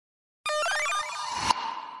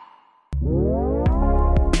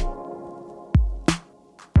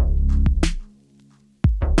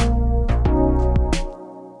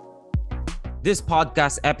This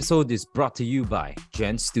podcast episode is brought to you by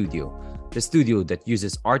Gen Studio, the studio that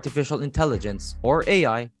uses artificial intelligence or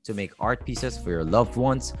AI to make art pieces for your loved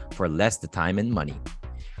ones for less the time and money.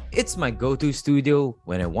 It's my go-to studio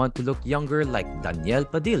when I want to look younger like Daniel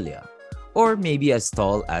Padilla, or maybe as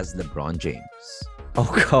tall as LeBron James.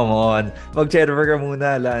 Oh, come on. Mag-cheddar ka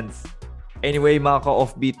muna, Lance. Anyway, mga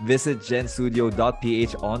ka-offbeat, visit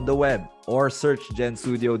genstudio.ph on the web or search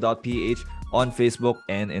genstudio.ph on Facebook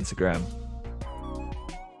and Instagram.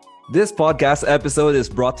 This podcast episode is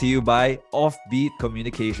brought to you by Offbeat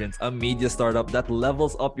Communications, a media startup that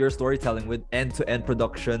levels up your storytelling with end-to-end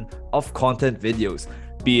production of content videos.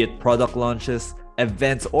 Be it product launches,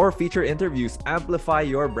 events, or feature interviews, amplify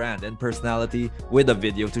your brand and personality with a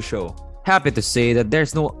video to show. Happy to say that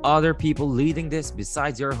there's no other people leading this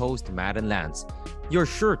besides your host, Matt and Lance. You're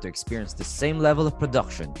sure to experience the same level of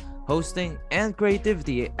production, hosting, and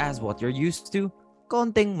creativity as what you're used to.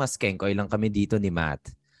 Konting mas kengkoy lang kami dito ni Matt.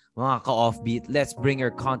 Mga ka-offbeat, let's bring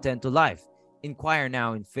your content to life. Inquire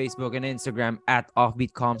now in Facebook and Instagram at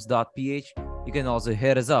offbeatcoms.ph. You can also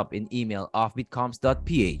hit us up in email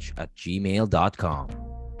offbeatcoms.ph@gmail.com.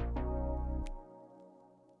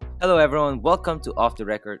 Hello everyone, welcome to Off the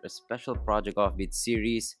Record, a special Project Offbeat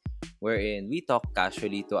series wherein we talk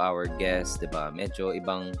casually to our guests, diba? Medyo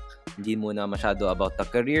ibang, hindi muna masyado about the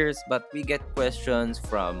careers, but we get questions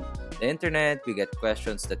from the internet, we get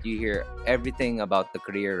questions that you hear everything about the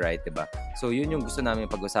career, right, diba? So yun yung gusto namin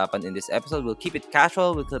pag-usapan in this episode. We'll keep it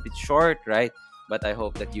casual, we'll keep it short, right? But I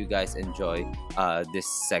hope that you guys enjoy this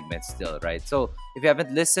segment still, right? So if you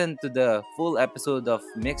haven't listened to the full episode of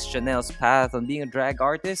Mix Chanel's path on being a drag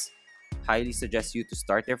artist, highly suggest you to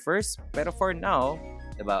start there first. Pero for now,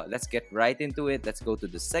 diba, let's get right into it. Let's go to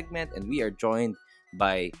the segment, and we are joined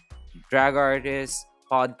by drag artist,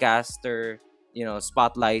 podcaster,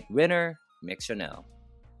 spotlight winner, Mix Chanel.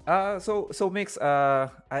 So Mix,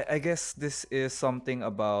 I guess this is something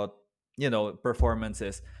about,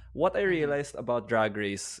 performances. What I realized about Drag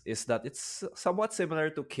Race is that it's somewhat similar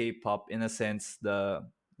to K-pop in a sense, the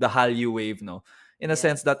Hallyu wave, no? In a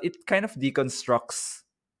sense that it kind of deconstructs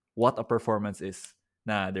what a performance is.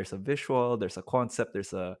 Nah, there's a visual, there's a concept,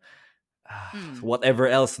 there's a whatever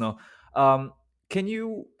else, no? Can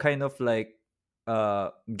you kind of like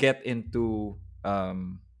get into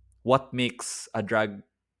what makes a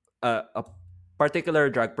particular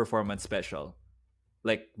drag performance special,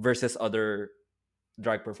 like versus other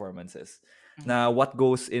drag performances? Now, what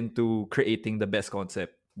goes into creating the best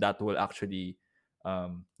concept that will actually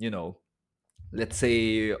let's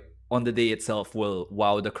say on the day itself will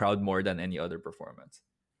wow the crowd more than any other performance?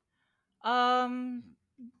 Um,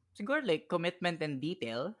 Siguro like commitment and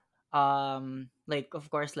detail. Like of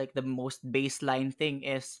course, like the most baseline thing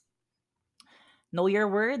is know your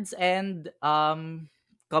words and come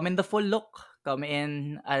in the full look. Come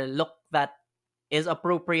in a look that is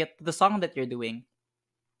appropriate to the song that you're doing.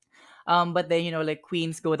 But then like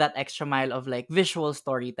queens go that extra mile of like visual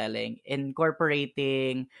storytelling,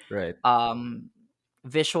 incorporating Right.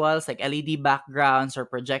 visuals like LED backgrounds or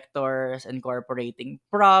projectors, incorporating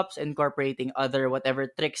props, incorporating other whatever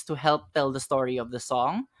tricks to help tell the story of the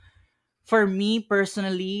song. For me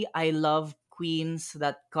personally, I love queens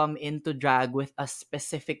that come into drag with a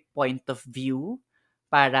specific point of view.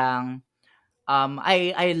 Parang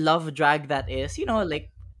I love drag that is, like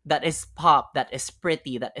that is pop, that is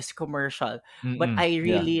pretty, that is commercial. But I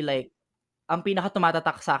Yeah. really like ang pinaka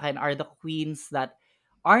tumatatak sa akin are the queens that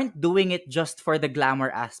aren't doing it just for the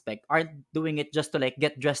glamour aspect, aren't doing it just to like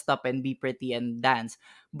get dressed up and be pretty and dance,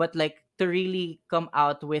 but like to really come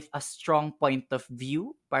out with a strong point of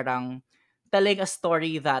view, parang telling a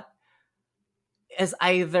story that is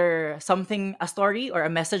either something, a story or a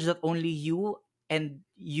message that only you and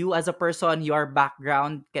you as a person, your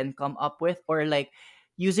background can come up with, or like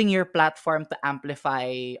using your platform to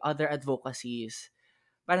amplify other advocacies.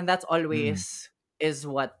 Parang that's always is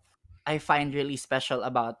what I find really special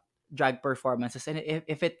about drag performances, and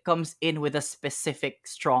if it comes in with a specific,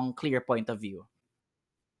 strong, clear point of view.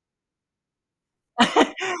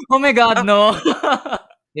 Oh my god, no.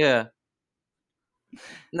 Yeah.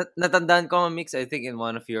 Natandaan ko, Mix, I think in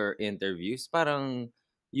one of your interviews, parang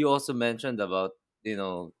you also mentioned about,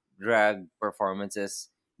 drag performances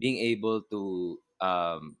being able to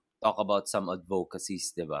talk about some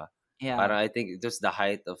advocacies, diba? Parang Yeah. I think it was the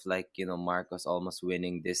height of like, Marcos almost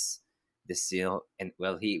winning this, and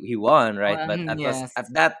well, he won, right? Well, But yes.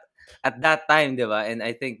 at that time, diba? And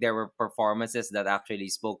I think there were performances that actually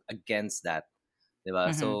spoke against that,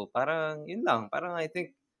 diba? Mm-hmm. So parang yun lang, parang I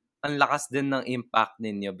think ang lakas din ng impact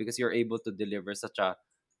ninyo because you're able to deliver such a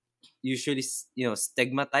usually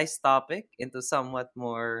stigmatized topic into somewhat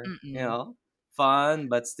more Mm-mm. fun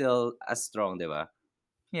but still as strong, di ba?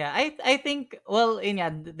 Yeah, I think, well, yeah,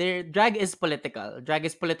 their drag is political. Drag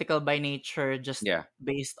is political by nature, just Yeah.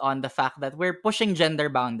 based on the fact that we're pushing gender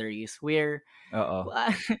boundaries. We're Oo.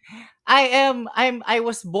 I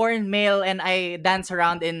was born male and I dance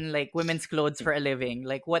around in like women's clothes for a living.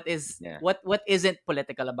 Like Yeah. what isn't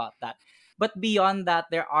political about that? But beyond that,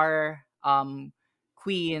 there are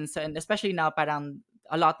queens, and especially now parang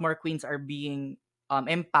a lot more queens are being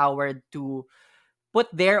empowered to put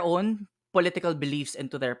their own political beliefs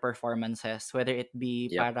into their performances, whether it be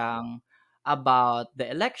Yep. parang about the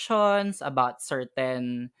elections, about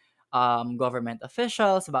certain government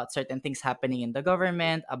officials, about certain things happening in the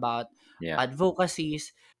government, about Yeah.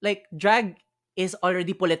 advocacies. Like drag is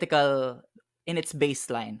already political in its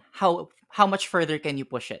baseline. How much further can you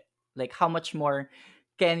push it? Like how much more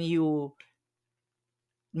can you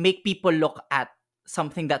make people look at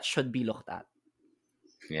something that should be looked at?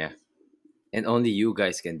 Yeah. And only you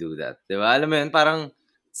guys can do that. Di ba? Alam mo yun, parang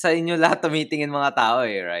sa inyo lahat tumitingin mga tao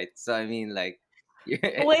eh, right? So, I mean, like,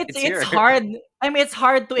 Well, it's it's your... hard. I mean, it's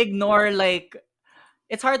hard to ignore like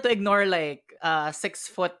 6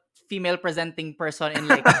 foot female presenting person in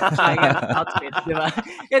like giant outfits, di ba?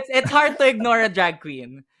 It's hard to ignore a drag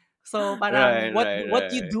queen. So parang Right, what right, what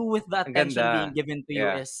you right. do with the Ang attention being ganda. given to you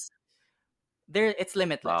Yeah. is there, it's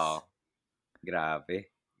limitless. Wow.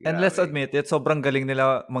 Grabe. And let's Grabe. admit it, sobrang galing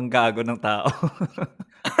nila manggago ng tao.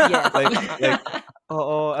 Yes. like,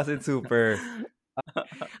 oo, as in super.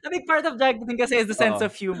 I think part of drag queen kasi is the sense Oo.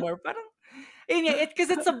 of humor. Parang yun nga,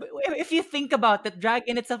 because if you think about it, drag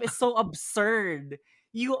in itself is so absurd.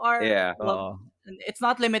 You are, Yeah. well, Oo. it's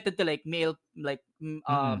not limited to like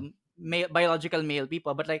Mm-mm. male, biological male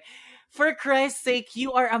people, but like for Christ's sake,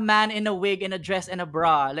 you are a man in a wig and a dress and a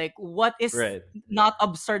bra. Like what is Right. not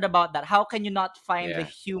absurd about that? How can you not find the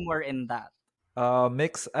Yeah. humor in that?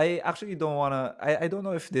 Mix, I actually don't wanna I don't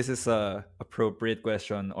know if this is a appropriate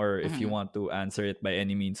question or if you Mhm. want to answer it by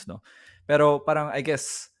any means, no. Pero parang I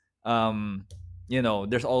guess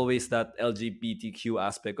there's always that LGBTQ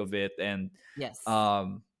aspect of it, and Yes.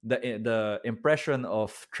 the impression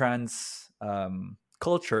of trans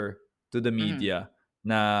culture to the Mhm. media.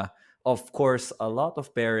 Na of course a lot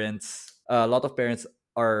of parents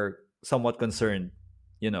are somewhat concerned,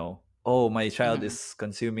 oh, my child Mhm. is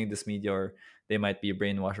consuming this media, or they might be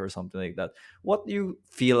brainwashed or something like that. What do you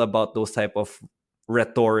feel about those type of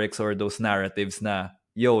rhetorics or those narratives na,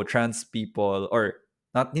 yo, trans people, or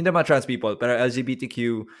not, hindi naman trans people, pero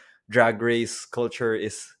LGBTQ drag race culture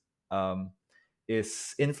is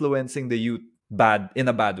influencing the youth bad, in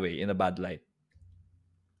a bad way, in a bad light?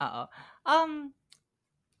 Uh-oh. Um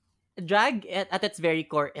Drag at its very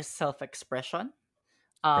core is self-expression.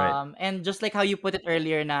 Right. And just like how you put it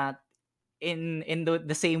earlier, na in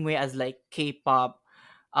the same way as like K-pop,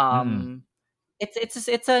 Mm-mm. um it's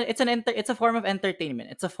a form of entertainment,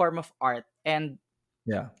 it's a form of art, and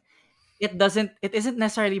Yeah. it isn't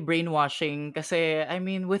necessarily brainwashing, kasi I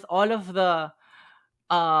mean um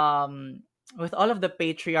with all of the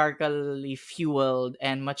patriarchally fueled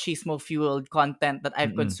and machismo fueled content that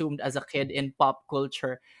I've Mm-mm. consumed as a kid in pop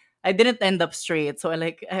culture, I didn't end up straight. So I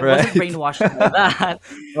wasn't Right. brainwashed by that.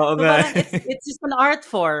 Oo So nga. parang it's just an art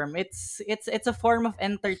form. It's a form of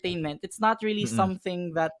entertainment. It's not really Mm-mm.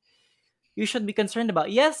 something that you should be concerned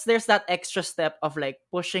about. Yes, there's that extra step of like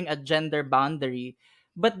pushing a gender boundary.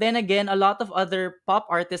 But then again, a lot of other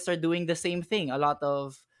pop artists are doing the same thing.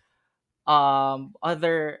 Other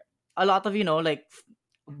a lot of like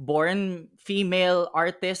born female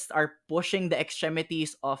artists are pushing the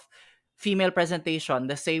extremities of female presentation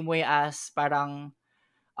the same way as parang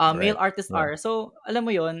male Right. artists Yeah. are. So alam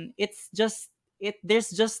mo yon, it's just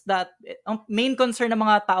there's just that ang main concern ng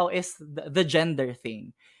mga tao is the gender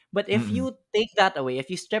thing. But if Mm-mm. you take that away, if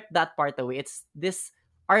you strip that part away, it's this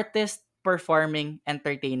artist performing,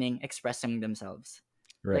 entertaining, expressing themselves.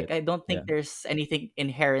 Right. Like I don't Yeah. think there's anything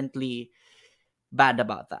inherently bad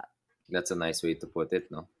about that. That's a nice way to put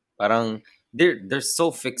it, no? Parang, they're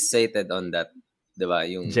so fixated on that, di ba?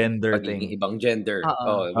 Yung Gender pagiging thing. ibang gender. Oo.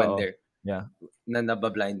 Oh, when Oo. they're, Yeah.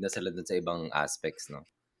 nabablind na sila dun sa ibang aspects, no?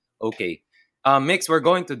 Okay. Mix, we're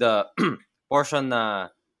going to the portion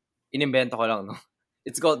na inimbento ko lang, no?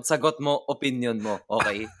 It's called Sagot Mo, Opinion Mo.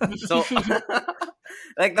 Okay? So,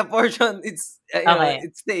 like the portion, Okay.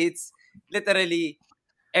 it states, literally,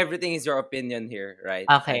 everything is your opinion here, right?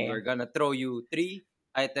 And Okay. we're gonna throw you 3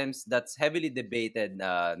 items that's heavily debated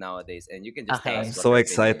nowadays, and you can just tell Okay. I'm us what so your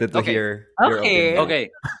opinion excited is. to Okay. hear your Okay. opinion. Okay.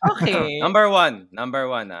 Okay. Number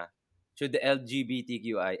one, should the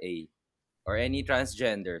LGBTQIA or any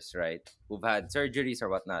transgenders, right, who've had surgeries or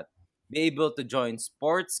whatnot, be able to join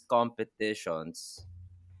sports competitions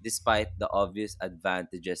despite the obvious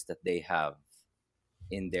advantages that they have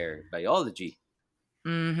in their biology.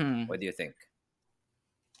 Mm-hmm. What do you think?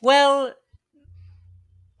 Well,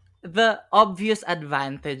 the obvious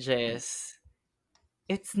advantages,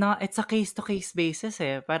 it's a case to case basis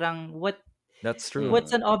eh. Parang That's true.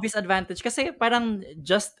 what's Mm, an obvious advantage? Kasi parang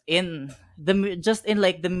just in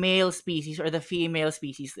like the male species or the female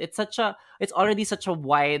species, it's already such a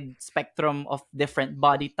wide spectrum of different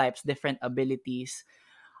body types, different abilities.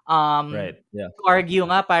 Right. Yeah. To argue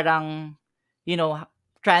nga parang, you know,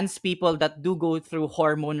 trans people that do go through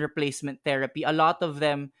hormone replacement therapy, a lot of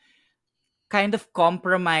them kind of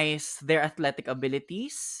compromise their athletic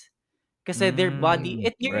abilities kasi their body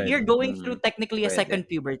Right. you're going through mm, technically a pwede. second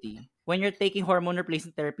puberty. When you're taking hormone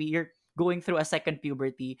replacement therapy, you're going through a second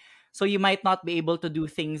puberty. So you might not be able to do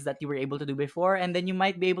things that you were able to do before, and then you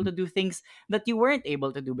might be able to do things that you weren't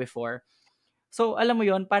able to do before. So alam mo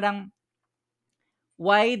yon, parang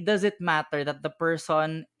why does it matter that the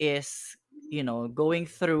person is, you know, going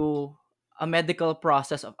through a medical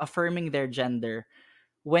process of affirming their gender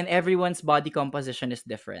when everyone's body composition is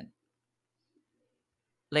different?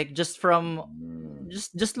 Like just from Mm,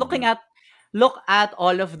 just looking mhm. at look at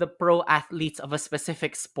all of the pro athletes of a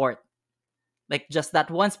specific sport. Like just that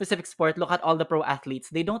one specific sport, look at all the pro athletes.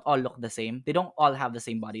 They don't all look the same. They don't all have the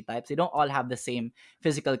same body types. They don't all have the same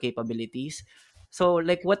physical capabilities. So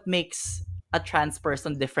like what makes a trans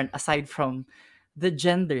person different aside from the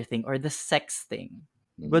gender thing or the sex thing?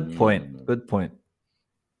 Good point. Mm, Good point.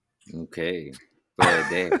 okay.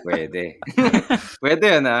 Pwede, pwede. Pwede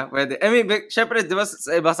yun, ah. Pwede. I mean, syempre, di ba,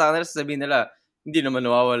 sa iba sa kanila, sasabihin nila, hindi naman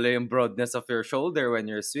nawawala yung broadness of your shoulder when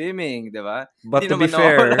you're swimming, di ba? But Hindi to be naman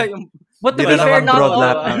nawawala fair, yung But to di be rin wala fair, naman kang not broad all.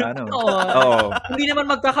 lahat jowa. ng ano. Oo. Oo. Hindi naman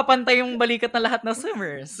magkakapantay yung balikat ng lahat ng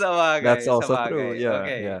swimmers. Sa That's bagay, sa also true. bagay. Yeah.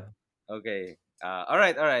 Okay. Yeah. Okay. All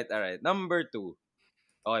right, all right, all right. Number 2.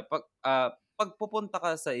 Okay, pag pupunta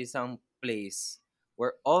ka sa isang place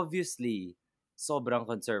where obviously sobrang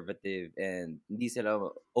conservative and hindi sila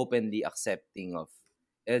openly accepting of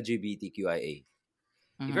LGBTQIA.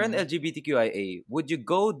 If you're an Mhm. LGBTQIA, would you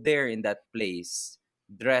go there in that place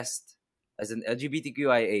dressed as an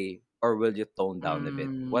LGBTQIA or will you tone down a bit?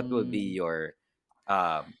 What will be Mm. your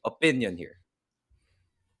opinion here?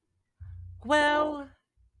 Well,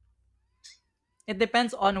 it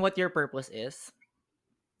depends on what your purpose is.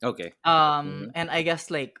 Okay. Mm-hmm. And I guess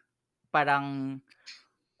like parang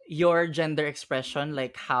your gender expression,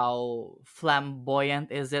 like how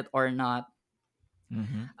flamboyant is it or not?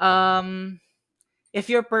 Mm-hmm. Um, if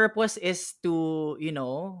your purpose is to, you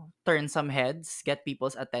know, turn some heads, get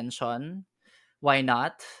people's attention, why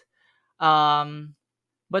not? Um,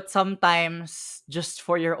 but sometimes just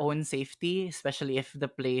for your own safety, especially if the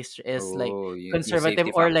place is like Oh, your conservative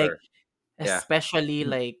safety or like factor. Yeah. especially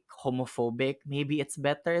like homophobic, maybe it's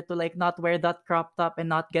better to like not wear that crop top and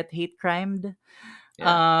not get hate crimed.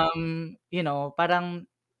 Yeah. You know, parang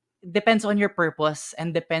depends on your purpose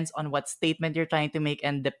and depends on what statement you're trying to make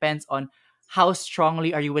and depends on how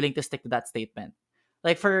strongly are you willing to stick to that statement.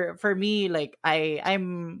 Like for me, like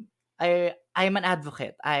I'm an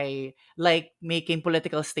advocate. I like making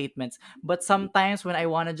political statements, but sometimes when I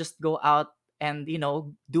want to just go out and, you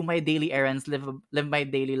know, do my daily errands, live my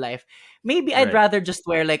daily life, maybe I'd Right. rather just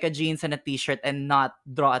wear like a jeans and a t-shirt and not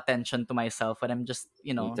draw attention to myself when I'm just,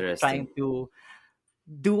 you know, trying Interesting. to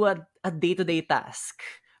do a day-to-day task.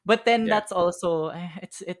 But then Yeah. that's also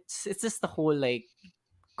it's just the whole like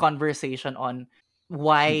conversation on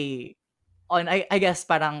why on I guess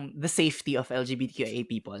parang the safety of LGBTQIA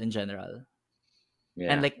people in general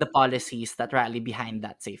and Yeah. like the policies that rally behind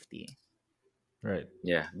that safety. Right.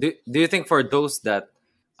 Yeah. Do you think for those that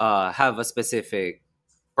have a specific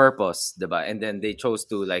purpose, diba? And then they chose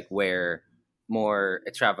to like wear more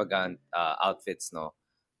extravagant outfits, no?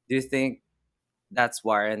 Do you think that's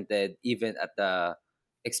warranted even at the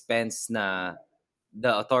expense na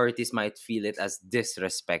the authorities might feel it as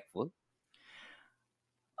disrespectful?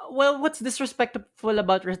 Well, what's disrespectful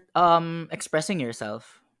about expressing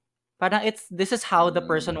yourself? Parang this is how the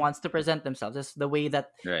person Mm, wants to present themselves. It's the way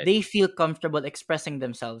that right. they feel comfortable expressing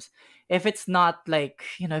themselves. If it's not like,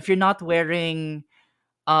 you know, if you're not wearing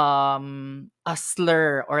a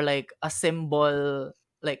slur or like a symbol,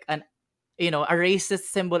 like an, you know, a racist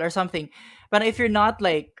symbol or something, but if you're not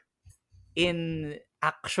like in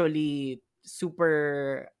actually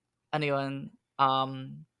super ano yun,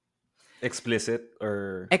 Explicit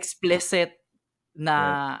or explicit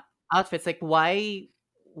right. na outfits, like why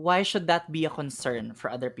should that be a concern for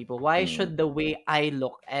other people? Why Mm, should the way I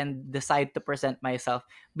look and decide to present myself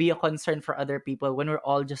be a concern for other people when we're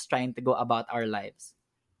all just trying to go about our lives?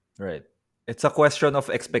 Right. It's a question of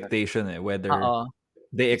yeah. expectation, whether Oo.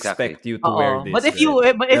 they Exactly. expect you to wear Oo. But this,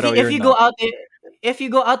 right? Pero if you're you go not. out if you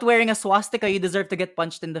go out wearing a swastika, you deserve to get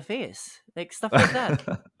punched in the face. Like stuff like that.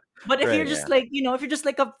 But if you're Right, just Yeah. like, if you're just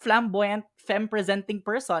like a flamboyant femme presenting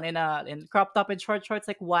person in crop top and short shorts,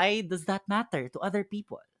 like why does that matter to other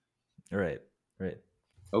people? right, right.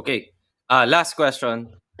 Okay. Last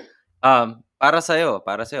question. Para sa'yo,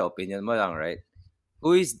 opinion mo lang, right?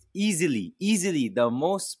 Who is easily the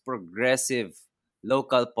most progressive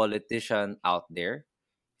local politician out there,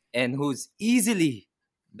 and who's easily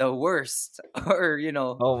the worst or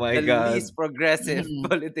Oh my the God, least progressive Mhm.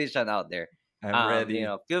 politician out there? I'm ready.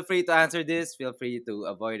 Feel free to answer this. Feel free to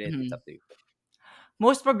avoid it. It's Mhm. up to you.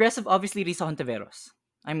 Most progressive, obviously, Risa Hontiveros.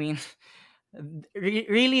 I mean,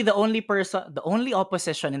 really the only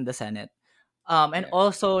opposition in the Senate. And Yeah,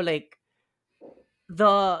 also like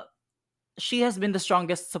the she has been the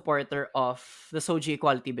strongest supporter of the Soji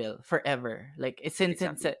Equality Bill forever. Like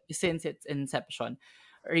exactly. since its inception.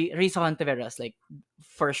 Risa Hontiveros, like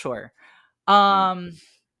for sure. Mm. Um,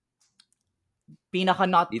 pinaka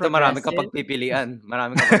not Dito marami kang progressive. pagpipilian.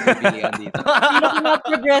 Marami kang pagpipilian dito. Pinaka not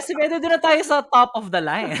progressive, eh, doon na tayo sa top of the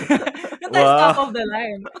line. Doon tayo sa top Wow. of the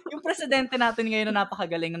line. Yung presidente natin ngayon na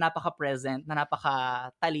napakagaling, na napaka-present, na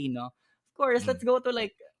napaka-talino. Of course, Mm, let's go to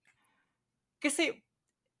like, kasi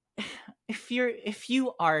if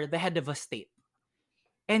you are the head of a state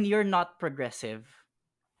and you're not progressive,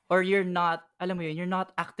 or you're not, alam mo yun, you're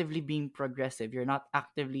not actively being progressive, you're not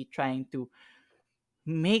actively trying to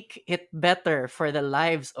make it better for the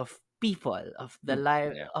lives of people,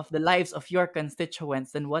 Yeah. of the lives of your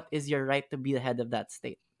constituents, then what is your right to be the head of that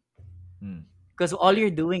state? mm. Because all Yeah.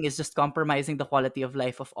 you're doing is just compromising the quality of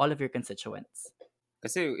life of all of your constituents.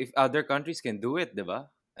 Kasi if other countries can do it, 'di ba?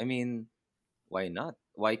 I mean, why not?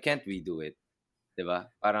 Why can't we do it? 'Di ba?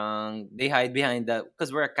 Parang they hide behind that because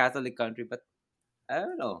we're a Catholic country, but I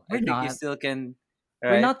don't know. I We're think you not. still can,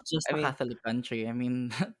 We're right? not just I a mean, Catholic country. I mean,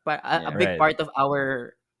 a yeah. big Right. part of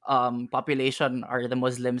our population are the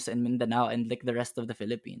Muslims in Mindanao and like the rest of the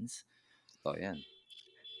Philippines. So, yan.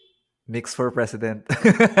 Mix for president.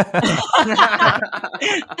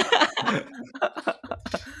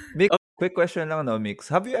 Mix, quick question lang, no, Mix.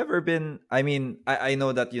 Have you ever been, I mean, I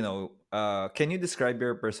know that, can you describe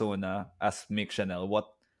your persona as Mix Chanel?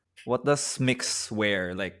 What does Mix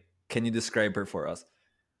wear? Like, can you describe her for us?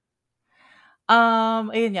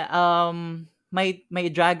 Ayun nga, my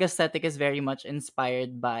drag aesthetic is very much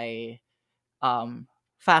inspired by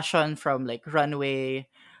fashion from like runway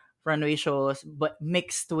shows, but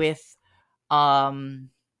mixed with um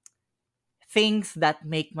things that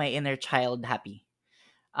make my inner child happy.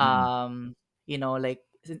 Mm-mm. Um, like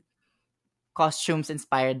costumes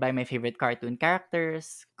inspired by my favorite cartoon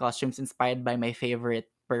characters, costumes inspired by my favorite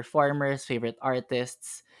performers, favorite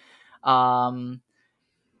artists. Um,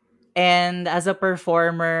 and as a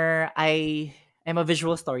performer, I am a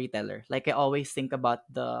visual storyteller. Like I always think about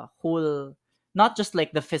the whole, not just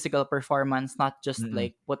like the physical performance, not just Mm-mm.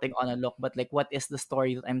 like putting on a look, but like what is the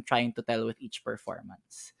story that I'm trying to tell with each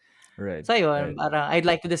performance. Right, So yun, right. parang I'd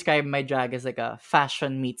like to describe my drag as like a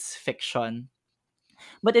fashion meets fiction.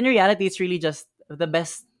 But in reality, it's really just the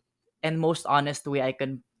best and most honest way I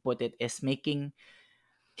can put it is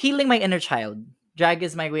healing my inner child. Drag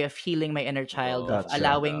is my way of healing my inner child, of Oh, Gotcha.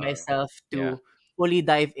 allowing ganda. myself Yeah. to fully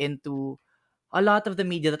dive into a lot of the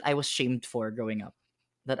media that I was shamed for growing up,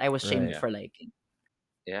 that I was shamed Right. Yeah. for liking.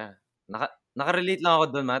 Yeah. Nakarelate lang ako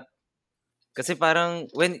doon, Matt. Kasi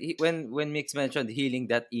parang when Mix mentioned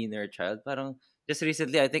healing that inner child, parang just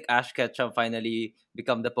recently I think Ash Ketchum finally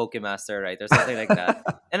become the Pokemaster, right? Or something like that.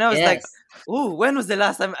 And I was like, Yes, ooh, when was the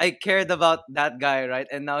last time I cared about that guy, right?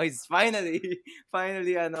 And now he's finally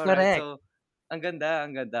finally ano, right? correct. So ang ganda,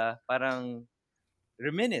 ang ganda. Parang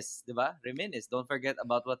reminisce, 'di ba? Reminisce. Don't forget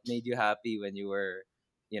about what made you happy when you were,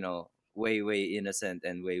 way innocent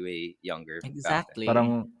and way younger back then. Exactly.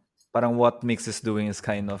 Parang what Mix is doing is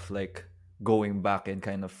kind of like going back and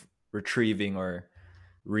kind of retrieving or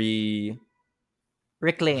re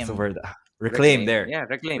what's the Reclaim. word? Reclaim Reclaim. there. Yeah,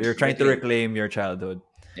 reclaim. You're trying to Reclaim. reclaim your childhood.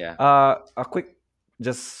 Yeah. A quick,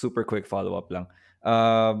 just super quick follow up lang.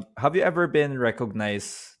 Have you ever been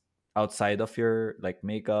recognized outside of your like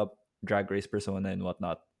makeup, drag race persona and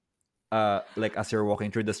whatnot? Like as you're walking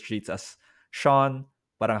through the streets as Sean,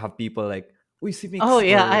 parang have people like, "Uy, si Oh Mix,"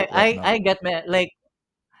 yeah, or whatnot. I get like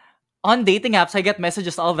on dating apps, I get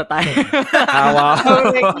messages all the time. Ah, So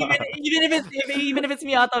like wow. even if it's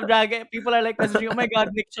me out of drag, people are like messaging, "Oh my God,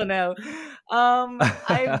 Nick Chanel."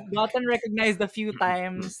 I've gotten recognized a few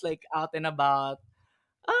times, like out and about.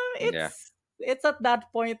 Yeah. It's at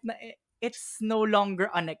that point na it's no longer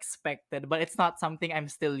unexpected, but it's not something I'm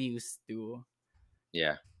still used to.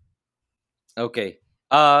 Yeah. Okay.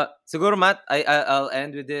 Siguro Matt, I'll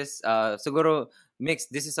end with this. Siguro mix.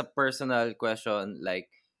 This is a personal question. Like,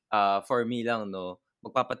 for me lang no.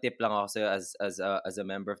 Magpapatip lang ako sa'yo as a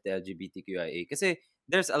member of the LGBTQIA. Kasi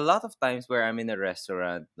there's a lot of times where I'm in a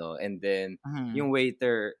restaurant, no, and then Mhm. yung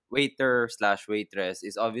waiter slash waitress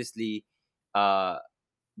is obviously uh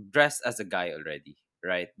dressed as a guy already,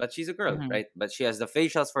 right? But she's a girl, Mhm. right? But she has the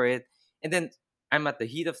facials for it, and then I'm at the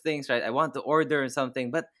heat of things, right? I want to order something,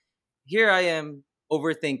 but here I am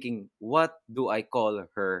overthinking what do I call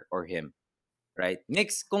her or him, right?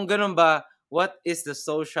 Next, kung ganun ba, what is the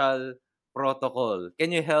social protocol?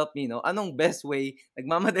 Can you help me, no? Anong best way?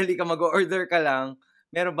 Nagmamadali ka, mag-order ka lang,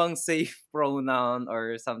 meron bang safe pronoun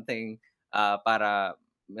or something para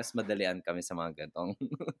mas madalian kami sa mga gantong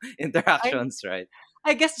I interactions, right?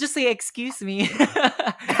 I guess just say excuse me.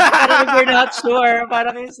 Parang if you're not sure,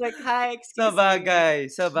 parang it's like, hi, excuse me.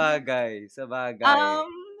 Sa bagay. Um,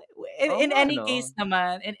 Oo in nga, any no? case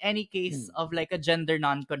naman, in any case of like a gender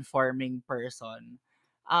non-conforming person,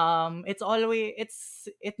 it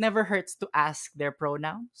never hurts to ask their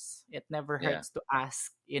pronouns. It never Yeah, hurts to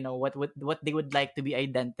ask, what they would like to be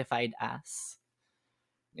identified as.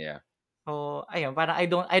 yeah, So, ayun, parang I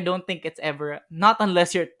don't think it's ever, not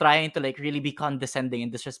unless you're trying to like really be condescending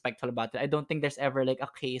and disrespectful about it. I don't think there's ever like a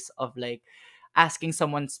case of like asking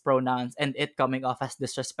someone's pronouns and it coming off as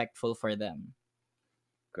disrespectful for them.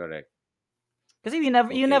 correct. Kasi you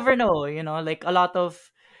Okay. never know, like a lot of,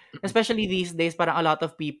 especially these days, parang a lot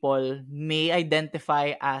of people may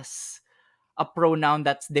identify as a pronoun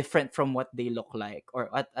that's different from what they look like, or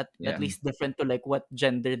at Yeah, least different to like what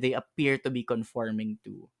gender they appear to be conforming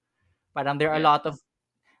to. Parang yeah,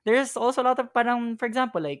 there's also a lot of, parang, for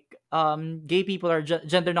example, like gay people or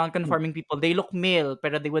gender non-conforming people, they look male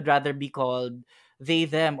pero they would rather be called they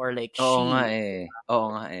them or like oo nga she. eh,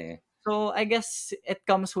 oo nga eh. So I guess it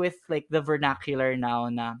comes with like the vernacular now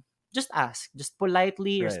na just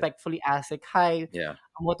politely, Right. respectfully ask like, hi, Yeah,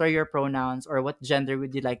 what are your pronouns, or what gender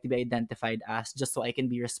would you like to be identified as, just so I can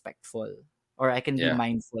be respectful, or I can be yeah.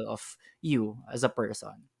 mindful of you as a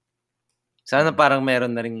person. Sana parang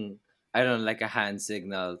meron na ring, I don't know, like a hand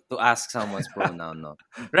signal to ask someone's pronoun, no?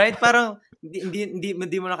 Right? Parang,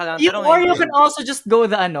 hindi mo na kailangan Or tanongin you can kung, also just go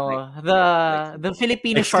the like, the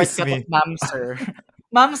Filipino Excuse shortcut of me. ma'am sir.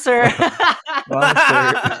 Ma'am sir. Ma'am, sir.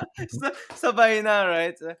 Sabay na,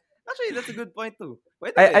 right? Actually, that's a good point too.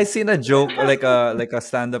 Pwede I rin. seen a joke like a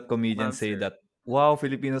stand-up comedian Ma'am, say sir. that, wow,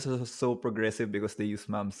 Filipinos are so progressive because they use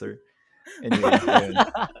ma'am, sir. Anyway, ayun.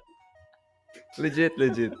 Legit.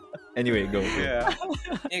 Anyway, go. Yeah.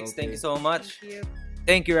 Thanks, thank you Okay. so much. Thank you.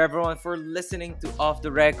 Thank you everyone for listening to Off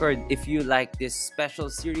the Record. If you like this special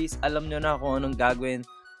series, alam nyo na kung anong gagawin.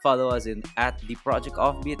 Follow us at The Project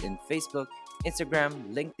Offbeat in Facebook, Instagram,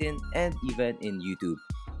 LinkedIn, and even in YouTube.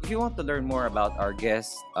 If you want to learn more about our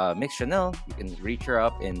guest, Mix Chanel, you can reach her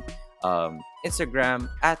up in Instagram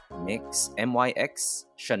at Mix, MYX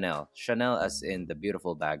Chanel. Chanel as in the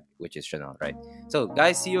beautiful bag, which is Chanel, right? So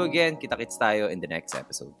guys, see you again. Kita-kits tayo in the next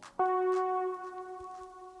episode.